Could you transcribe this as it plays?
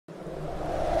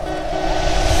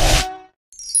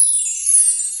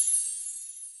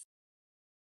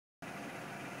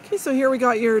Okay, so here we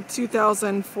got your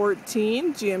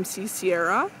 2014 GMC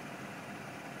Sierra,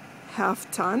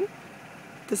 half-ton.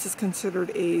 This is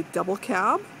considered a double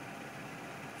cab.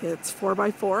 It's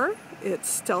 4x4. It's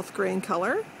stealth gray in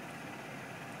color.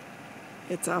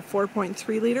 It's a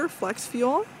 4.3 liter flex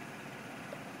fuel.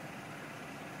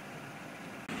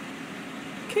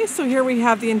 Okay, so here we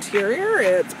have the interior.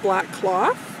 It's black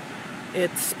cloth.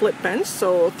 It's split bench,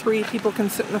 so 3 people can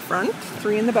sit in the front,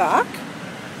 3 in the back.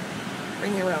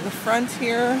 Bring you around the front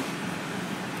here.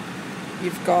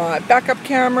 You've got backup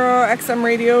camera, XM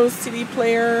radios, CD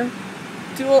player,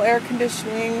 dual air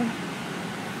conditioning.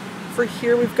 For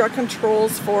here we've got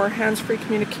controls for hands-free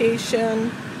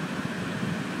communication,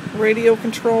 radio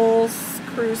controls,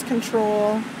 cruise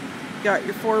control. You got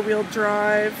your 4-wheel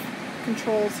drive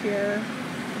controls here.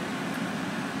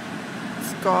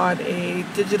 It's got a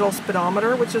digital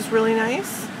speedometer, which is really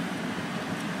nice.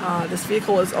 This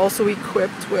vehicle is also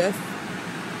equipped with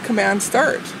command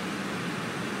start.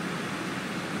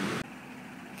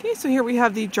 Okay, so here we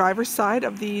have the driver's side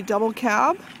of the double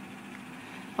cab.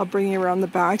 I'll bring you around the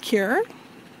back here.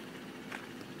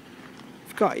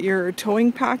 You've got your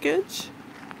towing package.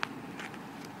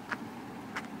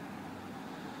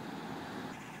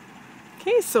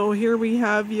 Okay, so here we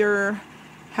have your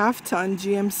half-ton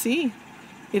GMC.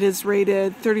 It is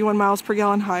rated 31 miles per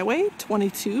gallon highway,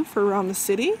 22 for around the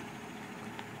city.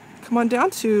 Come on down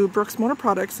to Brooks Motor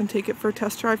Products and take it for a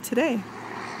test drive today.